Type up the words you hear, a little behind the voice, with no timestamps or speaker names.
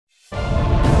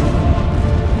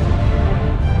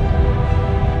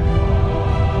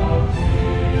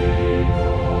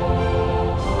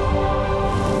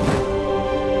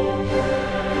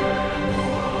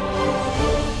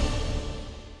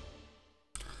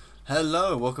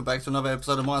Hello, welcome back to another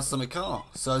episode of My Summer Car.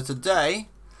 So today,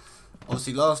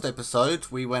 obviously last episode,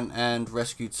 we went and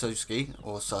rescued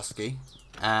Suski,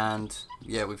 and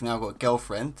yeah, we've now got a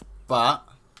girlfriend, but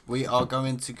we are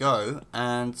going to go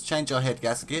and change our head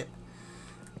gasket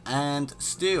and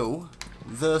steal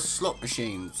the slot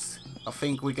machines. I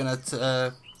think we're going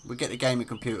to we get the gaming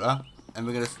computer and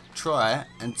we're going to try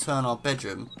and turn our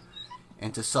bedroom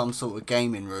into some sort of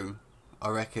gaming room. I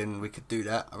reckon we could do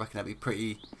that. I reckon that'd be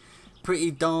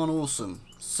pretty darn awesome.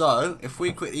 So if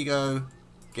we quickly go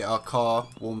get our car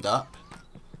warmed up.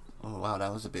 Oh wow,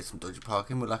 that was a bit some dodgy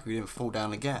parking. We're lucky we didn't fall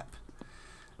down the gap.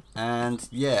 And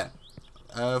yeah,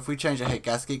 if we change the head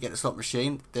gasket, get the slot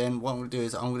machine, then what I'm going to do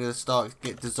is I'm going to start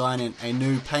designing a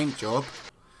new paint job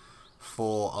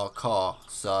for our car.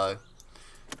 So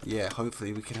yeah,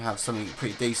 hopefully we can have something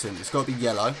pretty decent. It's got to be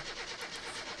yellow,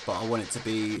 but I want it to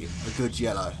be a good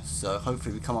yellow. So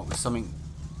hopefully we come up with something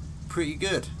pretty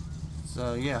good.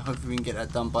 So yeah, hopefully we can get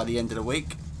that done by the end of the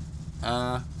week.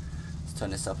 Let's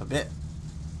turn this up a bit.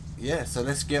 Yeah, so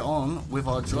let's get on with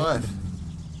our drive.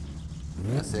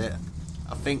 That's it.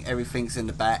 I think everything's in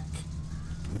the back.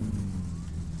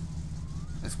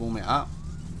 Let's warm it up.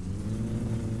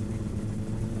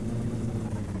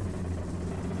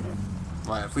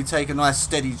 Right, if we take a nice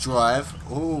steady drive.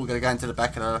 Oh, we're going to go into the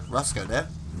back of the Rusco there.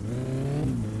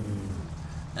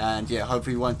 And yeah,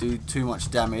 hopefully we won't do too much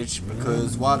damage,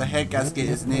 because while the head gasket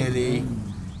is nearly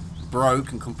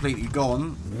broke and completely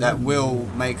gone, that will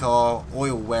make our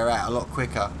oil wear out a lot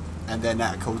quicker, and then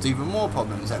that cause even more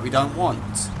problems that we don't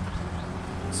want.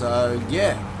 So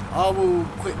yeah, I will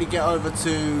quickly get over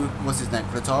to what's his name,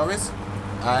 Flataris,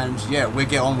 and yeah, we'll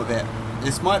get on with it.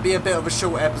 This might be a bit of a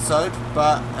short episode,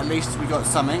 but at least we got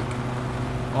something.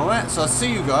 Alright, so I'll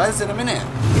see you guys in a minute.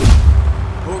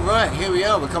 Alright, here we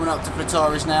are. We're coming up to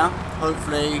Flataris now.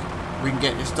 Hopefully we can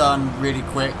get this done really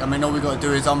quick. I mean, all we've got to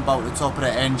do is unbolt the top of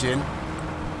the engine.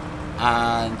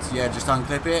 And yeah, just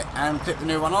unclip it and clip the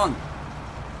new one on.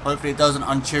 Hopefully it doesn't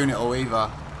untune it all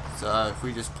either. So if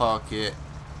we just park it.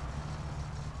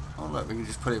 Oh look, we can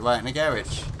just put it right in the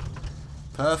garage.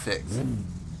 Perfect.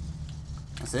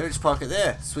 That's it, just park it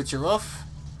there. Switch her off.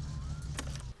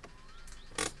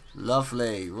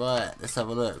 Lovely. Right, let's have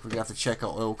a look. We're going to have to check our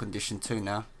oil condition too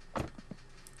now.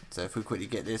 So if we quickly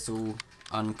get this all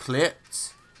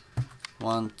unclipped.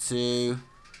 1, 2,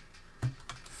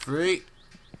 3,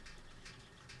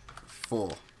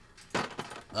 4.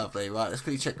 Lovely. Right, let's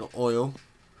quickly check the oil.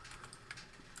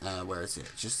 Where is it?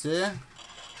 Just there.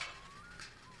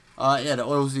 Alright, yeah, the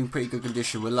oil's in pretty good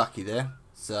condition. We're lucky there.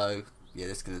 So, yeah,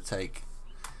 this is going to take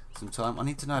some time. I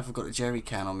need to know if I've got a jerry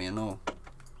can on me or not.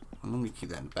 I normally keep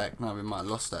that in the back. No, we might have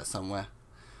lost that somewhere.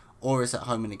 Or it's at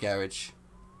home in the garage.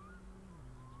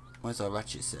 Where's our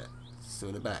ratchet set? Still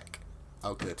in the back.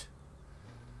 Oh, good.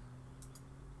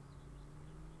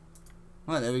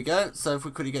 Right, there we go. So if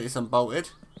we quickly get this unbolted.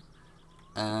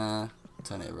 Turn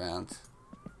it around.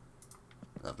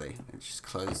 Lovely. Let's just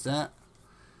close that.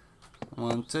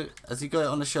 1, 2. Has he got it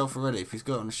on the shelf already? If he's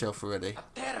got it on the shelf already.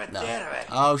 No.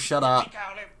 Oh, shut up.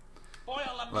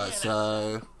 Right,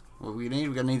 so what we need?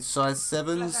 We're going to need size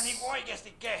 7s.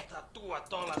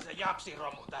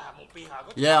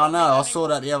 Yeah, I know. I saw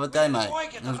that the other day, mate.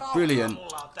 It was brilliant.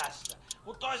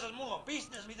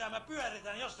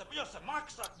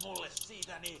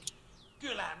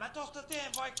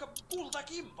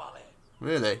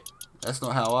 Really? That's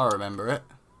not how I remember it.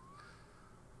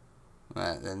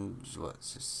 Right, then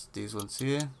what's just these ones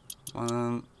here?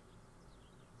 1,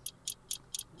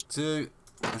 2.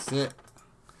 That's it.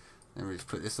 Then we just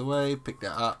put this away, pick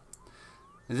that up.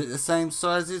 Is it the same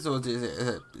sizes, or is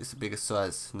it it's a bigger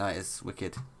size? No, it's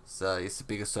wicked. So it's the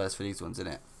bigger size for these ones,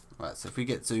 isn't it? Right, so if we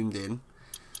get zoomed in,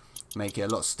 make it a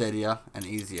lot steadier and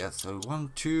easier. So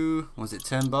 1, 2, was it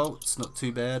 10 bolts? Not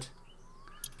too bad.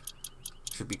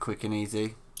 Should be quick and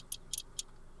easy.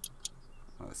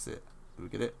 That's it. Did we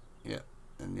get it? Yeah.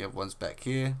 And the other one's back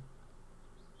here.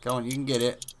 Go on, you can get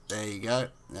it. There you go.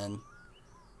 Then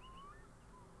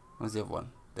where's the other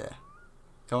one? There.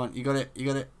 Come on, you got it. You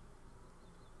got it.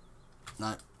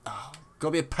 No. Oh,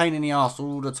 gotta be a pain in the ass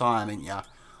all the time, ain't ya?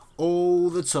 All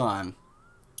the time.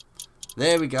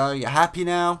 There we go. You happy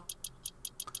now?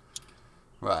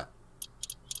 Right.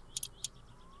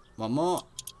 One more.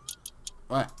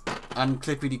 Right.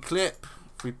 Unclippity clip.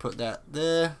 If we put that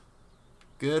there.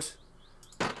 Good.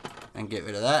 And get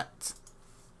rid of that.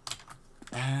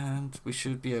 And we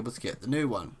should be able to get the new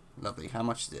one. Lovely. How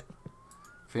much is it?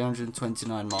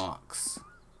 329 marks.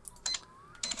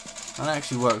 That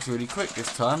actually works really quick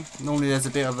this time. Normally there's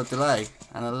a bit of a delay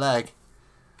and a lag.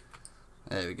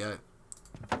 There we go.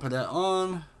 Put that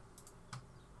on.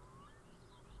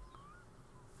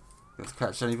 Let's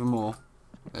catch that even more.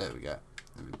 There we go.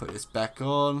 Let me put this back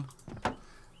on.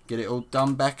 Get it all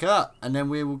done back up. And then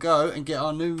we will go and get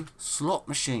our new slot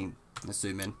machine. Let's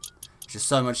zoom in. It's just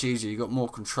so much easier. You've got more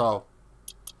control.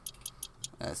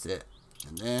 That's it.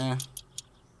 And there.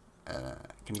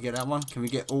 Can you get that one? Can we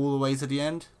get all the way to the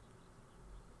end?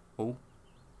 Oh.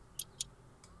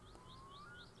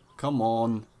 Come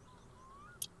on.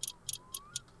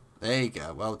 There you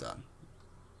go. Well done.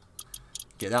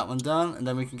 Get that one done. And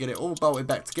then we can get it all bolted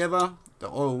back together. The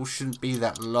oil shouldn't be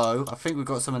that low. I think we've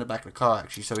got some in the back of the car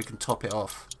actually, so we can top it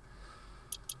off.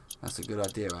 That's a good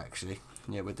idea actually.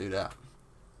 Yeah, we'll do that.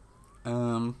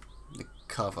 The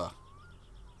cover.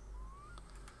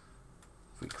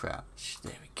 If we crouch.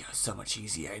 There we go. So much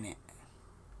easier, ain't it?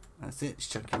 That's it.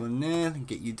 Just chuck you in there and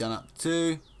get you done up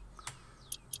to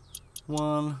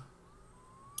 1,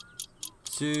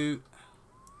 2,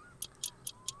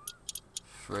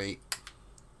 3.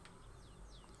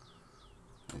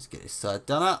 Let's get this side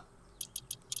done up.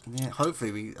 And yeah,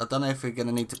 hopefully I don't know if we're going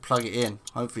to need to plug it in.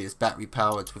 Hopefully it's battery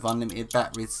powered with unlimited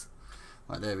batteries.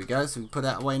 Right, there we go. So we put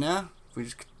that away now. If we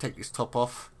just take this top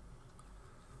off.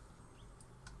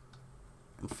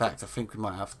 In fact, I think we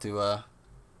might have to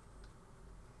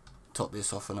top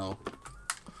this off and all.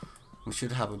 We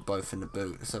should have them both in the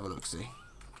boot. Let's have a look, see.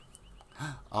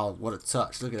 Oh, what a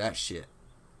touch. Look at that shit.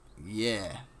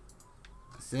 Yeah.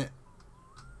 That's it.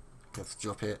 Have to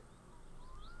drop it.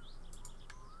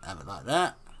 Have it like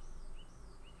that.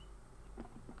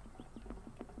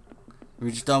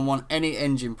 We just don't want any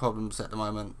engine problems at the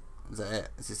moment. Is that it?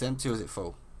 Is this empty or is it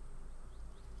full?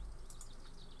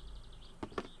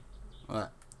 Right.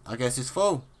 I guess it's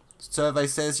full. Survey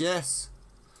says yes.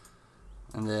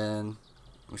 And then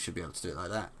we should be able to do it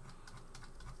like that.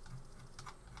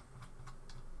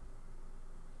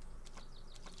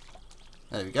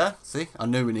 There we go. See? I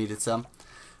knew we needed some.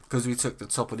 Because we took the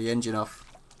top of the engine off.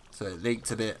 So it leaked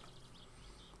a bit.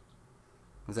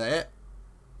 Is that it?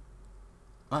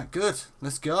 Right, good.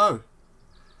 Let's go.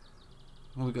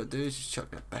 All we got to do is just chuck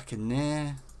that back in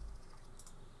there.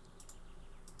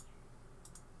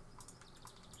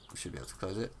 We should be able to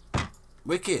close it.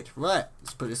 Wicked. Right,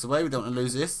 let's put this away. We don't want to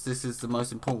lose this. This is the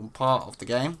most important part of the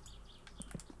game.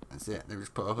 That's it. Then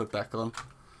just put our hood back on.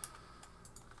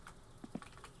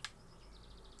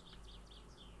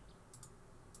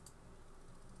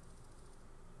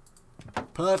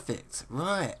 Perfect.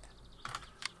 Right.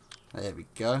 There we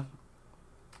go.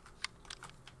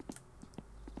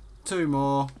 2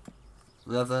 more.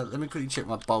 Leather. Let me quickly check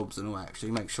my bulbs and all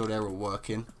actually. Make sure they're all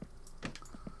working.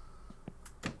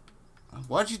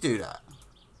 Why'd you do that?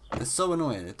 It's so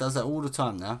annoying. It does that all the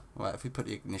time now. Right, if we put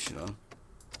the ignition on.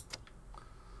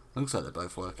 Looks like they're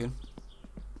both working.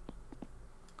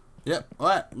 Yep.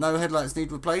 Alright. No headlights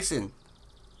need replacing.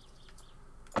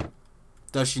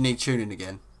 Does she need tuning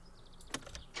again?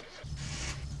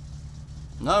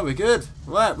 No, we're good.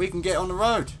 Right, we can get on the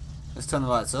road. Let's turn the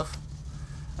lights off.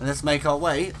 And let's make our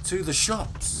way to the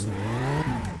shops.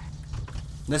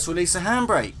 Let's release a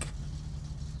handbrake.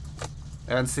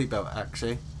 And seatbelt,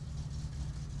 actually.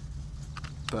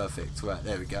 Perfect. Right,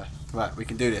 there we go. Right, we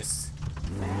can do this.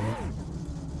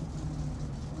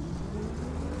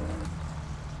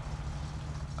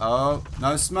 Oh,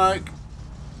 no smoke.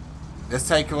 Let's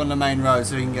take her on the main road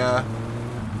so we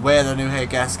can wear the new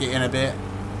head gasket in a bit.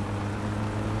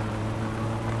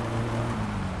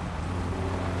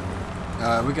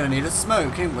 We're going to need a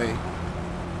smoke, ain't we?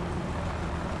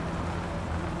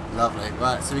 Lovely.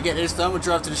 Right, so we get this done. We'll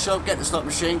drive to the shop, get the slot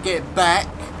machine, get it back.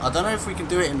 I don't know if we can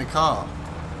do it in the car.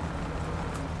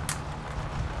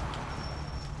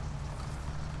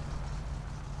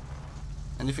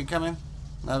 Anything coming?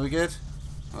 No, we good?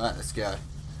 Right, let's go.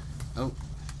 Oh,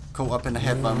 caught up in the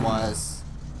headphone wires.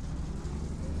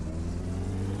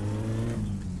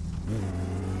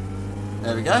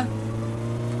 There we go.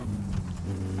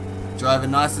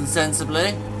 Driving nice and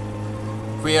sensibly.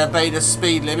 If we obey the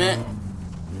speed limit,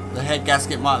 the head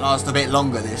gasket might last a bit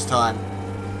longer this time.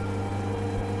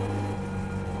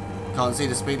 Can't see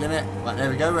the speed limit. Right, there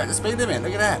we go. We're at the speed limit.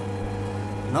 Look at that.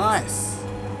 Nice.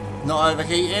 Not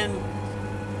overheating.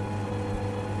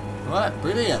 Right,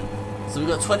 brilliant. So we've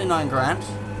got 29 grand.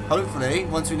 Hopefully,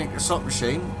 once we nick the slot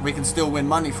machine, we can still win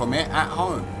money from it at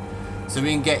home. So we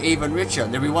can get even richer.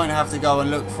 Then we won't have to go and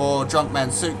look for Drunk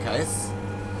Man's Suitcase.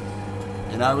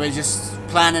 You know, we're just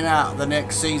planning out the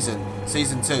next season,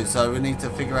 season 2. So we need to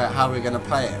figure out how we're going to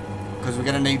play it, because we're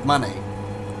going to need money.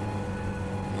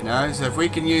 You know, so if we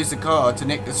can use the car to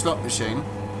nick the slot machine,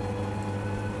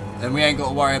 then we ain't got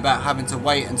to worry about having to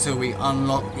wait until we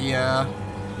unlock the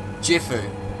Jifu,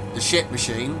 the ship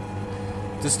machine,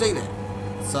 to steal it.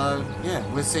 So yeah,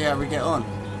 we'll see how we get on.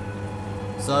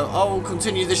 So I will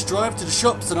continue this drive to the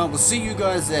shops and I will see you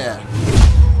guys there.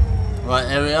 Right,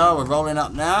 here we are. We're rolling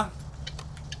up now.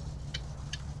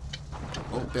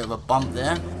 Oh, bit of a bump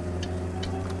there.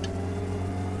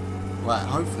 Right,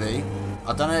 hopefully.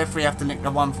 I don't know if we have to nick the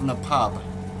one from the pub.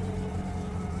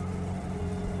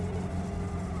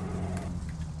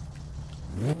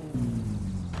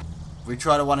 We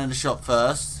try the one in the shop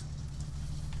first.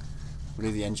 We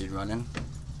leave the engine running.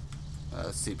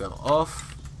 Seatbelt off.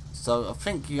 So I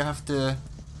think you have to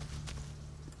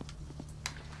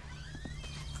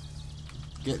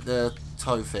get the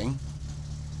tow thing,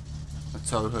 a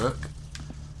tow hook,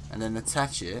 and then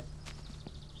attach it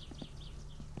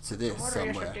to this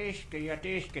somewhere.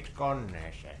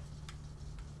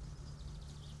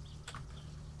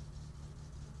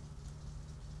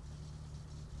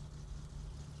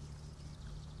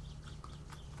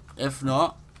 If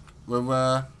not,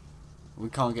 we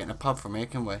can't get in a pub from here,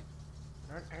 can we?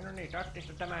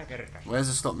 Where's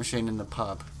the slot machine in the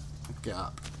pub? Get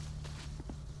up.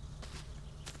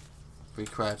 If we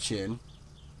crouch in.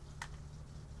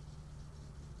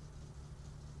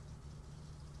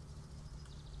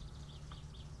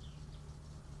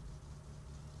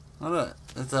 Oh look,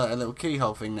 there's a little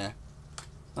keyhole thing there.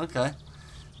 Okay.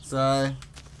 So,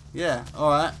 yeah,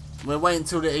 alright. We'll wait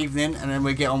until the evening and then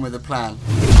we get on with the plan.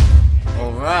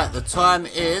 Alright, the time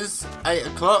is 8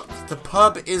 o'clock. The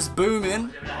pub is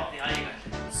booming.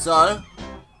 So,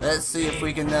 let's see if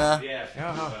we can so yeah,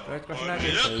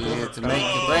 to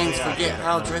make your brains forget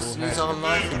how dressing is our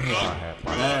life in here.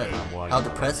 No, how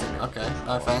depressing. Okay,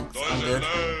 no thanks, I'm good.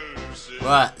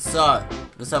 Right, so,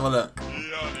 let's have a look.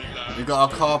 We've got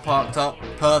our car parked up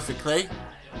perfectly.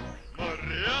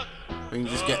 We can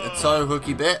just get the tow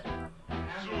hooky bit.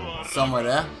 Somewhere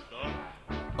there.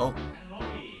 Oh.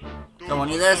 Come on,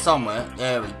 you're there somewhere.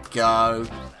 There we go.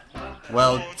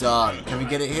 Well done. Can we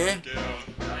get it here?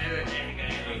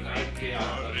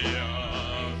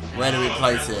 Where do we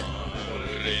place it?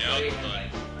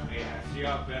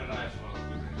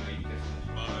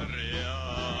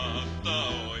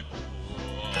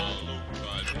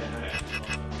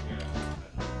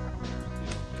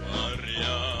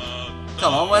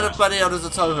 Come on, where the bloody hell does the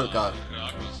tow hook go?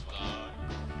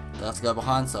 They have to go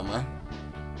behind somewhere.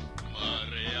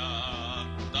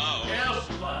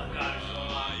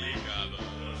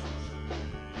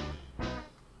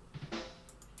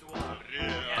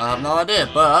 I have no idea,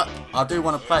 but I do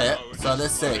want to play it, so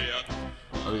let's see.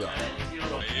 What we got?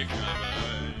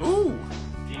 Ooh!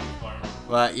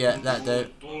 Right, yeah, that do.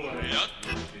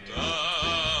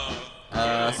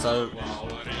 So,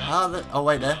 how the... Oh,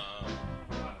 wait there.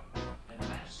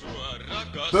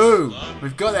 Boom!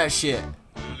 We've got that shit.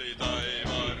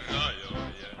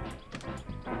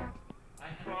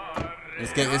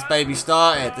 Let's get this baby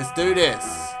started. Let's do this.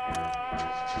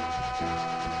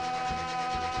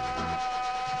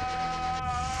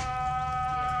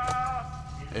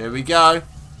 Here we go.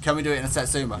 Can we do it in a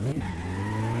Satsuma?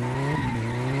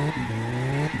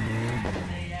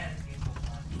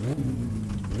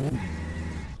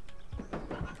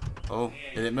 Oh,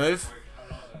 did it move?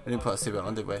 We didn't put a seatbelt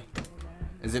on, did we?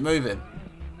 Is it moving?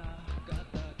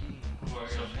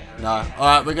 No.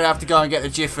 Alright, we're going to have to go and get the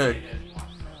Jifu.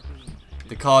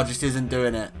 The car just isn't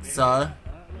doing it. So,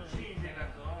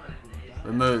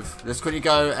 remove. Let's quickly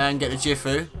go and get the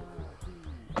Jifu.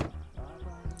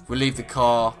 We'll leave the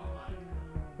car.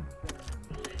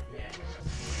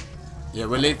 Yeah,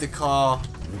 we'll leave the car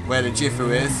where the Jifu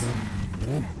is.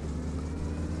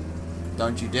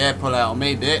 Don't you dare pull out on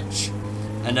me, bitch.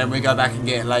 And then we go back and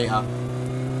get it later.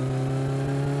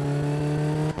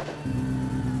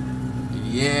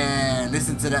 Yeah,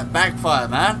 listen to that backfire,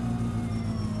 man.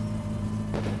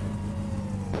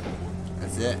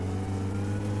 That's it.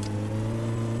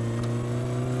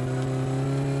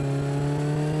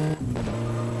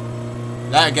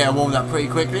 That'll get it warmed up pretty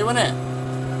quickly, won't it?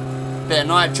 Bit of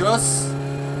nitrous.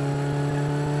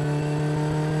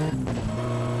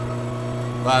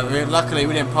 Right, luckily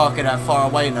we didn't park it that far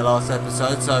away in the last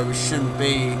episode, so we shouldn't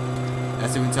be...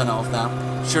 Let's see if we can turn it off now.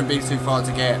 Shouldn't be too far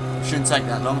to get. Shouldn't take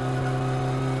that long.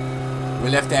 We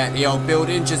left it at the old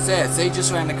building just there. See,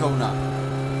 just around the corner.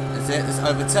 That's it. Let's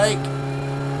overtake.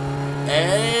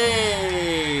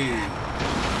 Hey!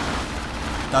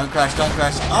 Don't crash, don't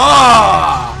crash.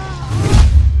 Ah!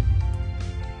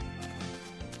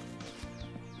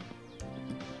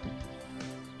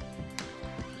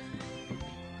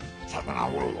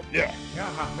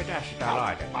 Jaha, mitä sitä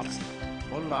laitetaan?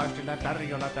 Mulla on sillä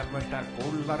tarjolla tämmöstä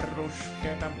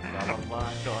kullanruskeeta,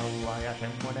 valonvaihdolla ja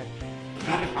semmonen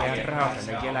kirpeän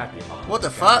rauhainen jälkimaku. What the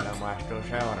fuck? Täällä maistuu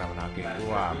seuraavanakin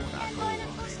aamuna.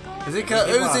 Is it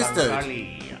who's this dude?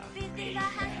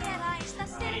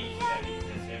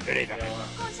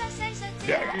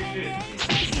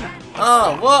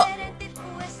 Oh, what?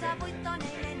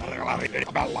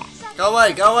 Go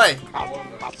away, go away.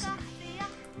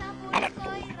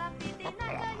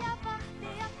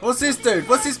 What's this dude?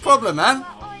 What's his problem, man?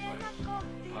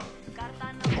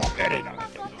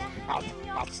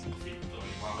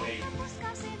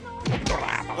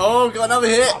 Oh, got another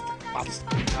hit.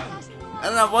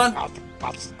 And another one.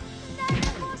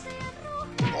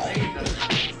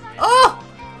 Oh!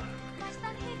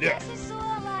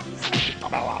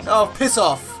 Oh, piss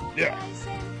off.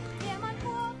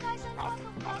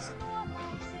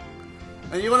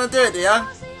 And you want to do it, do ya?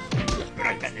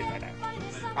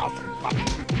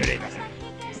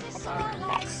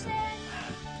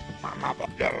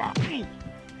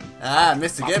 Ah,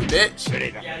 missed again, bitch.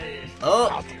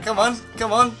 Oh, come on,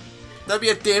 come on. Don't be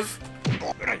a div.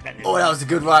 Oh, that was a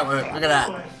good right work. Look at that.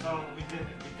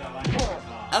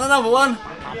 And another one.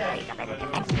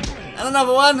 And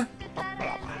another one.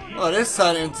 Oh, this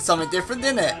turned into something different,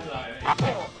 didn't it?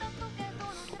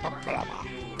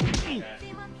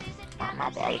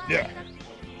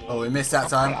 Oh, we missed that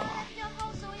time.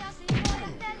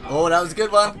 Oh, that was a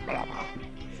good one.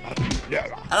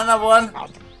 And another one.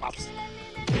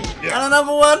 And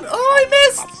another one. Oh, we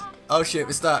missed. Oh shit,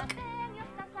 we're stuck.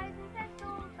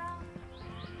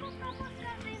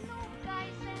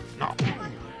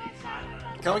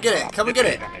 Come and get it. Come and get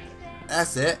it.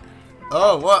 That's it.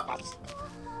 Oh, what?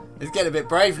 He's getting a bit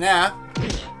brave now.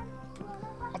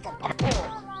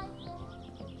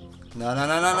 No, no,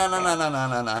 no, no, no, no, no, no, no,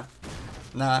 no, no.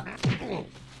 Nah.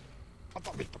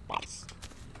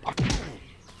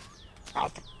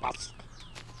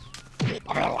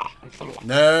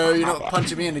 No, you're not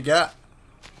punching me in the gut.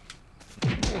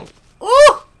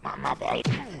 Ooh!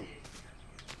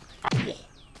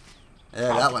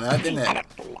 Yeah, that one hurt, didn't it?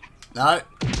 No.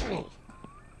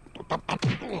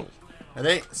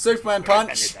 Ready? Superman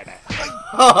punch.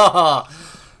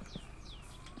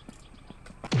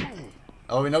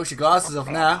 Oh, we knocked your glasses off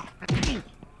now.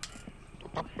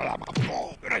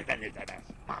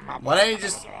 Why don't you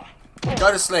just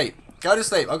go to sleep? Go to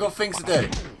sleep. I've got things to do.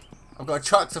 I've got a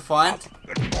truck to find.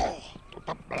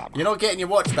 You're not getting your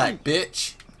watch back,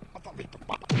 bitch.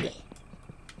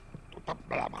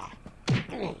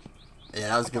 Yeah,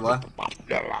 that was a good one.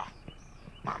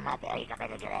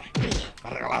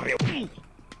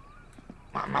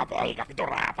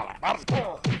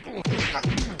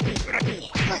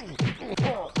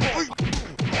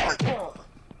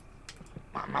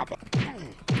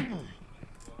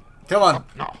 Come on.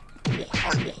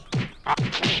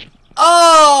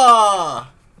 Oh!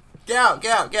 Get out,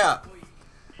 get out, get out.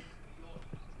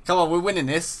 Come on, we're winning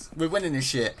this. We're winning this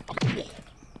shit.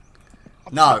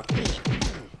 No.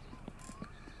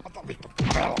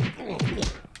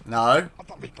 No.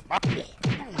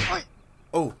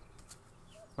 Oh.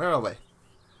 Where are we?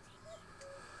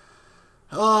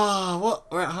 Oh,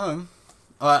 what? We're at home.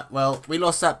 Alright, well, we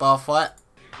lost that bar fight.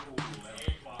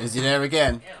 Is he there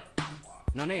again?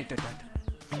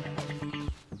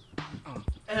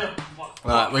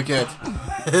 Right, we're good.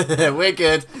 We're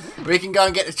good. We can go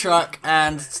and get the truck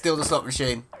and steal the slot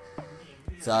machine.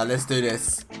 So let's do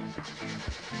this.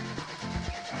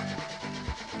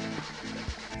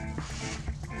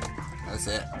 That's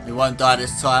it. We won't die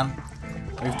this time.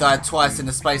 We've died twice in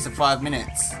the space of 5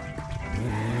 minutes.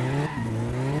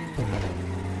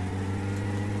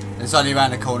 It's only around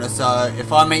the corner, so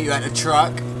if I meet you at the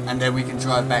truck, and then we can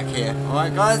drive back here.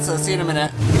 Alright guys, I'll see you in a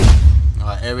minute.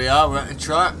 Alright, here we are, we're at the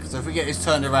truck. So if we get this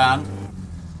turned around,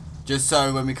 just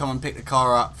so when we come and pick the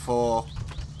car up for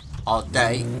our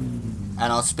date and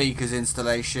our speakers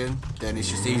installation, then it's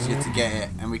just easier to get it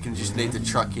and we can just leave the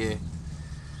truck here.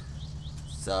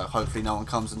 So hopefully no one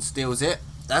comes and steals it.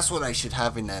 That's what they should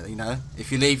have in there, you know.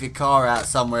 If you leave your car out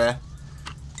somewhere,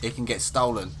 it can get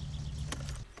stolen.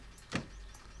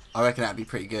 I reckon that'd be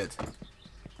pretty good.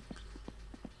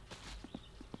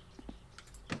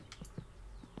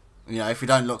 You know, if you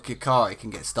don't lock your car, it can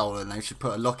get stolen. They should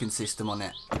put a locking system on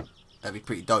it. That'd be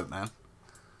pretty dope, man.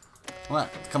 Right,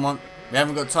 come on. We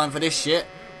haven't got time for this shit.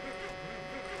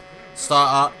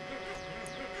 Start up.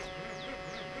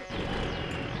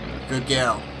 Good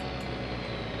girl.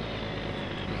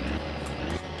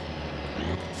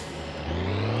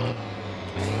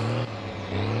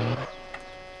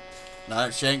 No,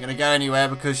 she ain't gonna go anywhere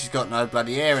because she's got no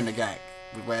bloody air in the gag.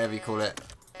 Whatever you call it.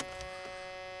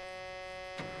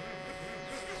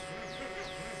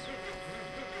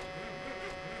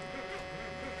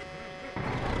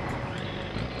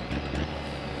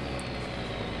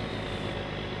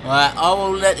 Right, I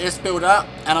will let this build up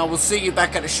and I will see you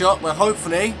back at the shop where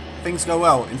hopefully things go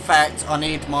well. In fact, I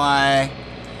need my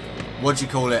what do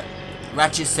you call it?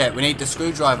 Ratchet set. We need the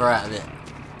screwdriver out of it.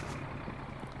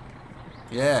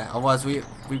 Yeah, otherwise we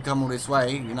come all this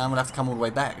way, you know, we'll have to come all the way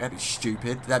back. That'd be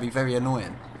stupid. That'd be very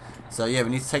annoying. So yeah, we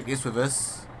need to take this with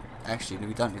us. Actually,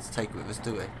 we don't need to take it with us,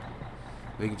 do we?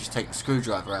 We can just take the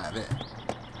screwdriver out of it.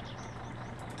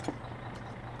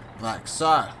 Like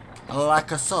so. Like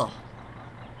so.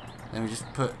 Then we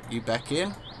just put you back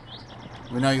in.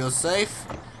 We know you're safe.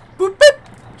 Boop, boop.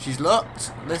 She's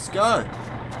locked. Let's go.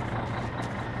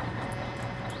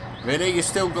 Really? You've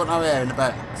still got no air in the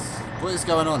back? What is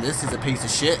going on? This is a piece of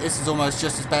shit. This is almost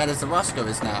just as bad as the Roscoe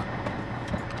is now.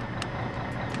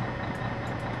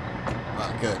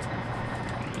 Right, good.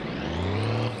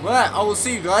 Right, I will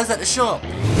see you guys at the shop.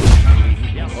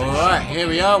 Alright, here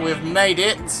we are. We've made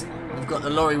it. We've got the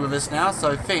lorry with us now,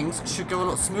 so things should go a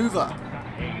lot smoother.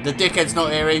 The dickhead's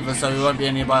not here either, so we won't be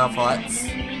in any bar fights.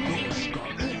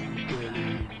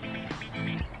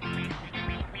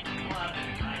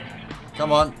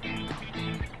 Come on.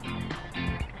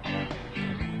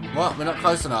 What? We're not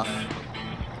close enough.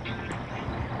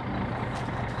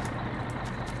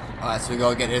 Alright, so we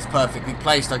gotta get this perfectly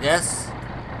placed, I guess.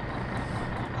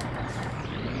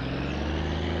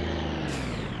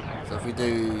 So if we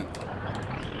do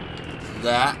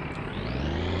that.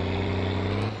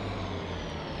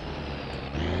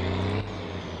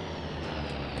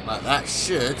 Like that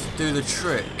should do the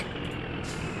trick.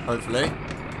 Hopefully.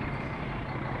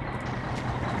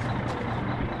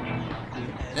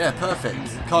 Yeah,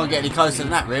 perfect. Can't get any closer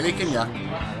than that, really, can ya?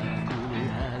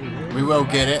 We will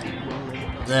get it.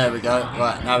 There we go.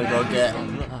 Right, now we gotta get.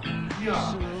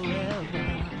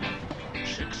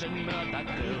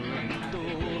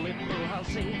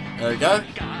 There we go.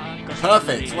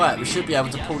 Perfect. Right, we should be able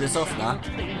to pull this off now.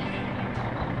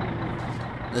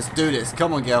 Let's do this.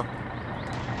 Come on, girl.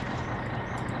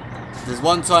 If there's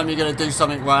one time you're gonna do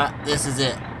something right, this is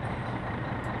it.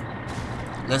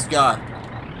 Let's go.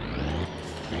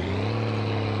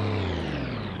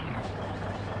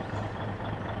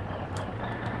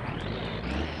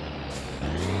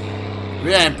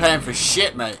 We ain't paying for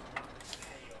shit, mate.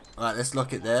 Right, let's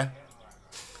lock it there.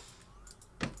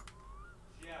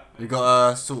 We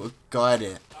gotta sort of guide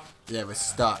it. Yeah, we're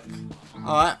stuck.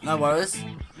 Alright, no worries.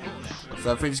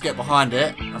 So if we just get behind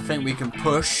it, I think we can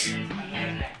push.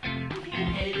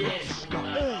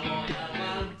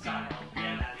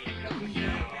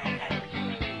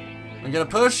 We're gonna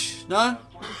push? No?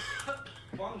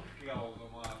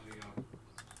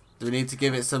 Do we need to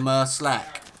give it some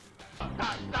slack?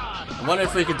 I wonder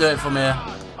if we could do it from here.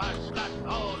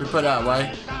 If we put that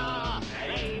away.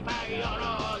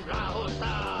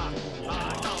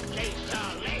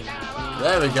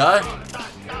 There we go.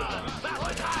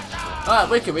 Alright,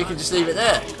 we can just leave it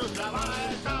there.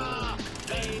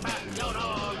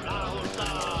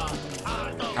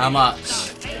 How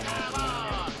much?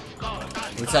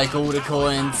 We'll take all the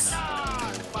coins.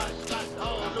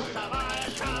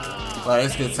 Well,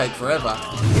 it's going to take forever.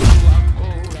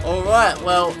 Alright,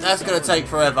 well, that's going to take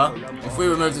forever. If we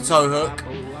remove the tow hook,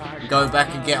 go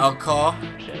back and get our car.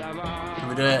 Can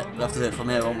we do it? We'll have to do it from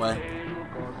here, won't we?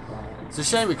 It's a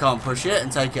shame we can't push it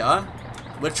and take it home.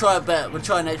 We'll try it better. We'll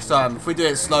try next time. If we do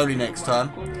it slowly next time,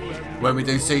 when we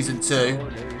do season 2.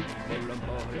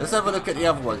 Let's have a look at the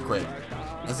other one quick.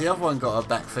 Has the other one got a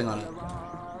back thing on it?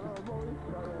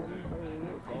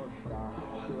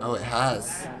 Oh, it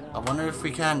has. I wonder if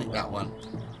we can nick that one.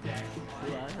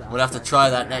 We'll have to try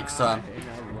that next time.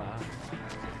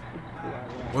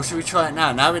 Or should we try it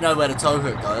now? Now we know where the tow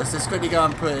hook goes. Let's quickly go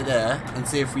and put it there and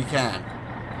see if we can.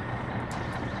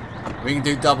 We can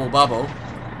do double bubble.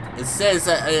 It says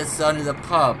that it's only the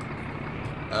pub.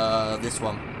 This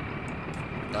one.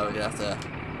 No, we're gonna have to.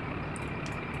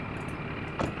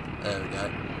 There we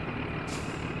go.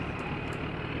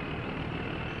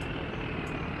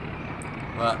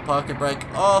 Right, parking brake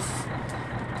off.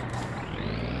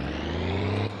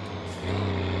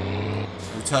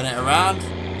 We'll turn it around.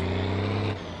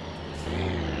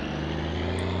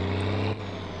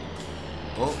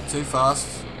 Oh, too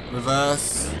fast.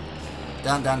 Reverse.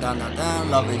 Down, down, down, down,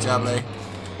 down. Lovely jubbly.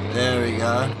 There we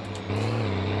go.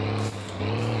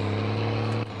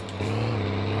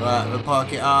 Right, we'll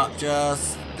park it up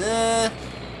just there.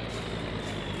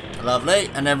 Lovely.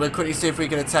 And then we'll quickly see if we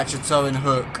can attach a towing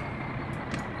hook.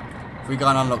 If we go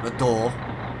and unlock the door.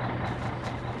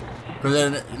 Because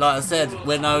then, like I said,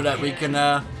 we know that we can,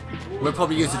 we'll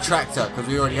probably use a tractor because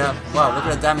we already have. Wow, look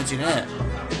at the damage in here.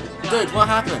 Dude, what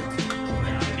happened?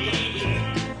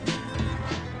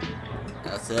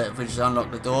 That's it. If we just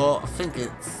unlock the door, I think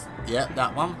it's, yep,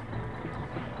 that one.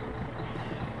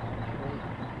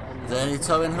 Is there any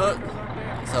towing hook?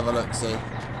 Let's have a look, see.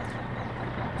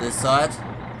 This side.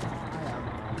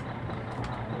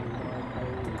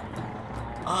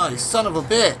 Oh, you son of a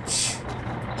bitch.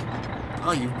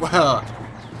 Oh, you, well,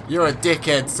 you're a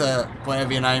dickhead, sir,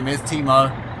 whatever your name is, Timo.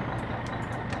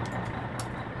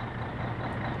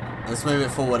 Let's move it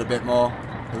forward a bit more.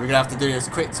 We're going to have to do this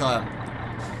quick time.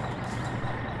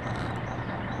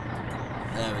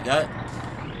 There we go.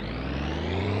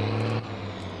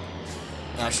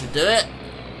 That should do it.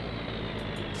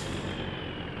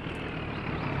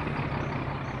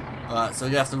 Alright, so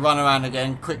you have to run around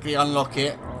again, quickly unlock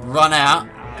it, run out.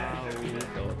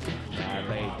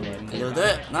 You gonna do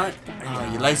it? No? Oh,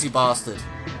 you lazy bastard.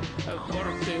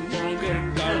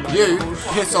 You,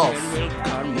 piss off.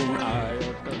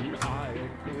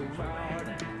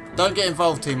 Don't get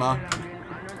involved, Timo.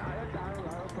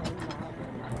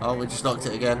 Oh, we just locked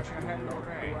it again.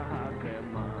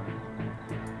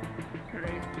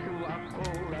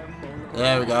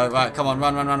 There we go. Right, come on,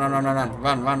 run.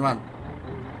 Run.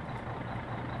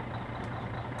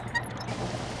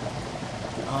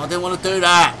 Oh, I didn't want to do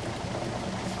that.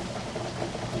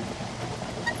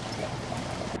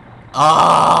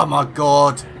 Oh my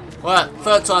god. Right,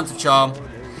 third time's a charm.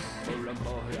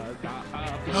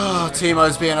 Oh,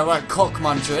 Timo's being a right cock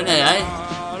muncher, isn't he, eh?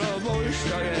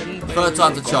 Third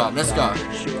time's a charm. Let's go.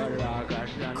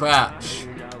 Crouch.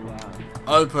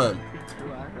 Open.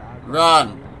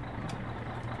 Run.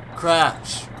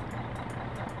 Crouch.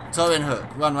 Towing hook.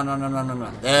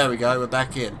 Run. There we go. We're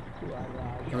back in.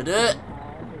 Can we do it?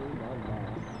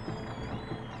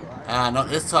 Ah, not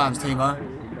this time, Timo.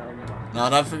 No, I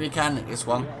don't think we can nick this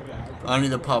one. Only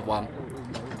the pub one.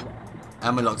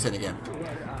 And we're locked in again.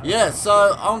 Yeah,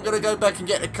 so I'm going to go back and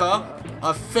get the car.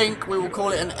 I think we will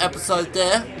call it an episode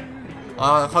there.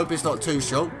 I hope it's not too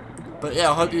short. But yeah,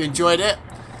 I hope you enjoyed it.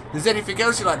 If there's anything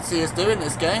else you'd like to see us do in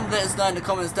this game, let us know in the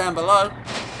comments down below.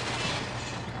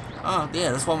 Oh,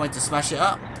 yeah, that's one way to smash it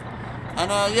up.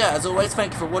 And yeah, as always,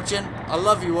 thank you for watching. I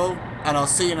love you all, and I'll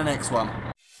see you in the next one.